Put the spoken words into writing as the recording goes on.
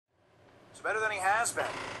better than he has been.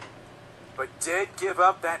 But did give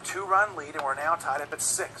up that 2-run lead, and we're now tied up at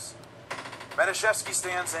 6. Medashevsky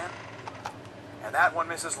stands in, and that one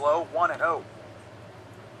misses low, 1-0.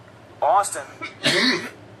 Austin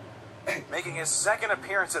making his second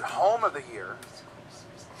appearance at home of the year,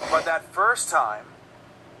 but that first time,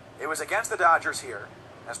 it was against the Dodgers here,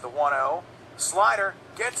 as the 1-0. Slider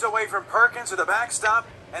gets away from Perkins to the backstop,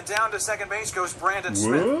 and down to second base goes Brandon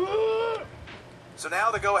Smith. What? So now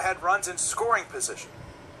the go-ahead runs in scoring position.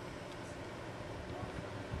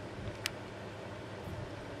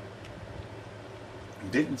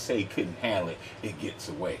 Didn't say he couldn't handle it. It gets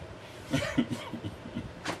away.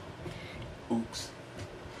 Oops.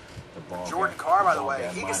 The ball Jordan Carr, by the way,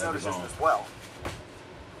 he gets no decision as well.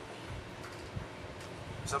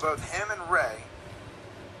 So both him and Ray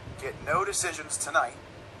get no decisions tonight.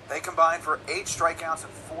 They combine for 8 strikeouts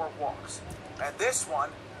and 4 walks. And this one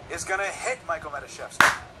is going to hit Michael Medashevsky.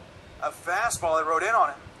 A fastball that rode in on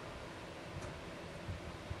him.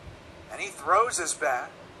 And he throws his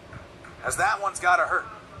bat, as that one's got to hurt.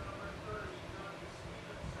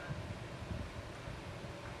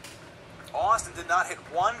 Austin did not hit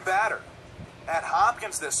one batter at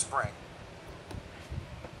Hopkins this spring.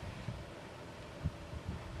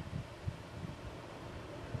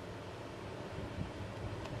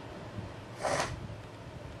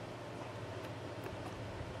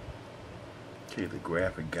 Okay, the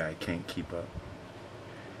graphic guy can't keep up.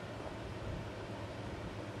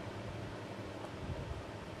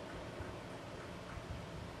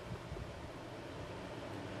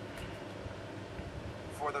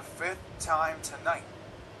 For the 5th time tonight,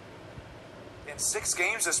 in 6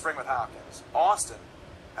 games this spring with Hopkins, Austin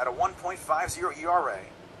had a 1.50 ERA,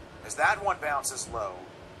 as that one bounces low,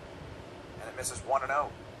 and it misses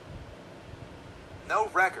 1-0. No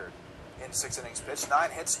record in 6 innings pitched,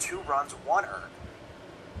 9 hits, 2 runs, 1 earned.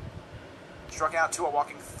 Struck out 2 while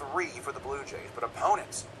walking 3 for the Blue Jays, but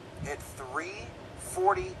opponents hit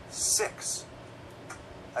 .346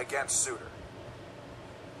 against Suter.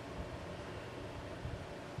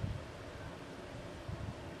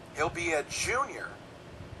 He'll be a junior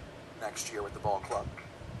next year with the ball club.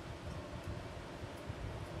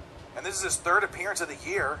 And this is his 3rd appearance of the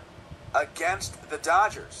year against the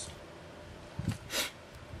Dodgers.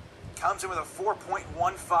 Comes in with a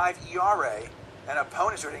 4.15 ERA, and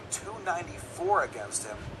opponents are hitting .294 against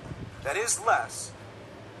him. That is less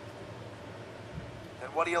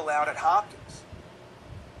than what he allowed at Hopkins.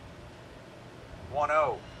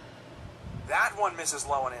 1-0. That one misses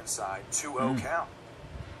low and inside. 2-0 count.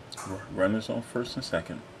 Runners on first and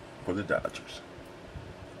second for the Dodgers.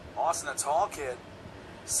 Austin, a tall kid,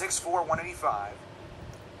 6'4", 185.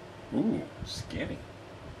 Ooh, skinny.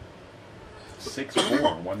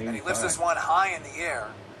 6'4", 185. And he lifts this one high in the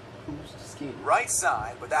air. Who's skinny? Right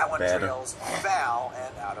side, but that one Batter. trails foul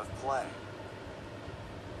and out of play.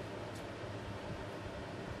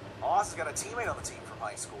 Austin's got a teammate on the team from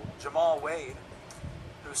high school, Jamal Wade,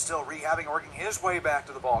 who's still rehabbing, working his way back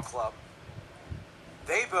to the ball club.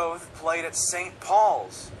 They both played at St.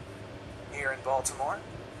 Paul's here in Baltimore.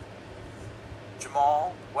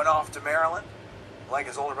 Jamal went off to Maryland, like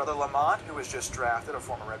his older brother Lamont, who was just drafted, a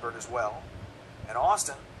former Redbird as well. And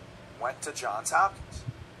Austin went to Johns Hopkins.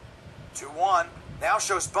 2-1, now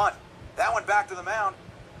shows bunt. That one back to the mound,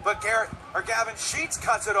 but Gavin Sheets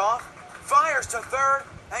cuts it off, fires to third,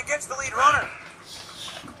 and gets the lead runner.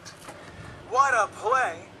 What a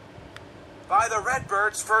play by the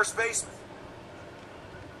Redbirds' first baseman.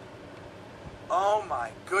 Oh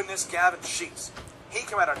my goodness, Gavin Sheets. He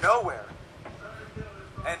came out of nowhere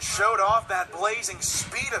and showed off that blazing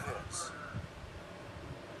speed of his.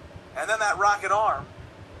 And then that rocket arm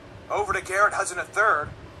over to Garrett Hudson at third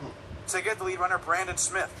to get the lead runner, Brandon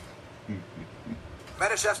Smith.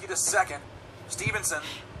 Medashevsky to second. Stevenson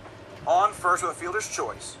on first with a fielder's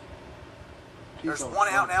choice. There's 1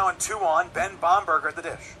 out now and 2 on. Ben Bomberger at the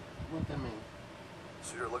dish. What that mean?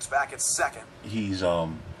 Suter looks back at second. He's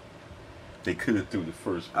they could have threw the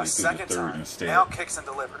first, but A they threw second the third time. instead. Now kicks and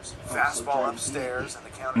delivers. Fastball so upstairs, and the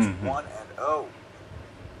count is 1-0.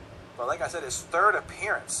 But like I said, his 3rd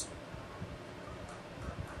appearance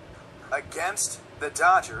against the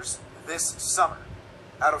Dodgers this summer,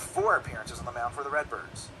 out of 4 appearances on the mound for the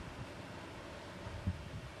Redbirds.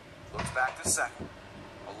 Looks back to second.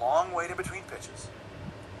 A long wait in between pitches.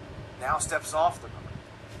 Now steps off the rubber.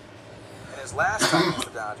 In his last time against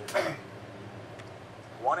the Dodgers,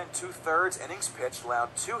 1 2/3 innings pitched,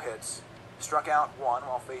 allowed 2 hits, struck out 1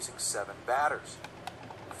 while facing 7 batters.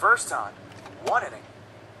 First time, 1 inning,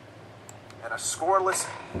 and a scoreless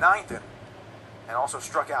 9th inning, and also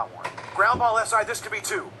struck out 1. Ground ball left side, this could be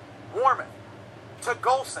 2. Warman to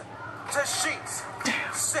Golson, to Sheets.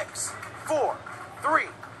 6, 4, 3.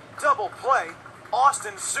 Double play.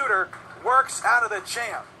 Austin Suter works out of the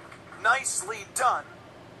jam. Nicely done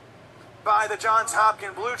by the Johns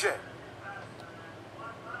Hopkins Blue Jay.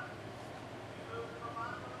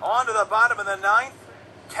 On to the bottom of the ninth.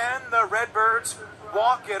 Can the Redbirds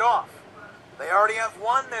walk it off? They already have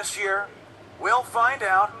one this year. We'll find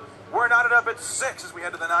out. We're knotted up at 6 as we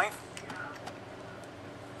head to the ninth.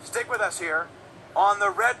 Stick with us here on the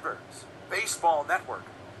Redbirds Baseball Network.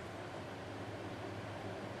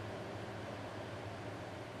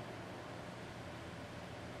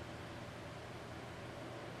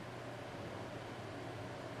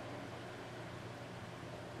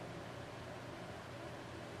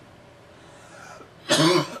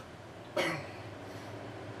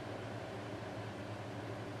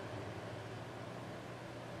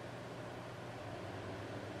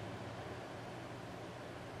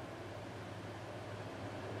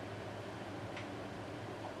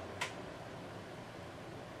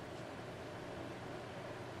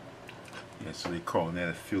 Yeah, so they calling that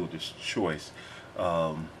a fielder's choice.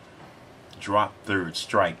 Drop third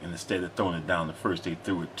strike, and instead of throwing it down to first, they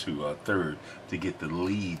threw it to third to get the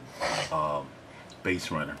lead base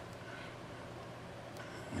runner.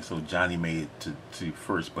 And so Johnny made it to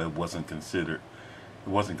first, but it wasn't considered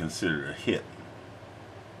a hit.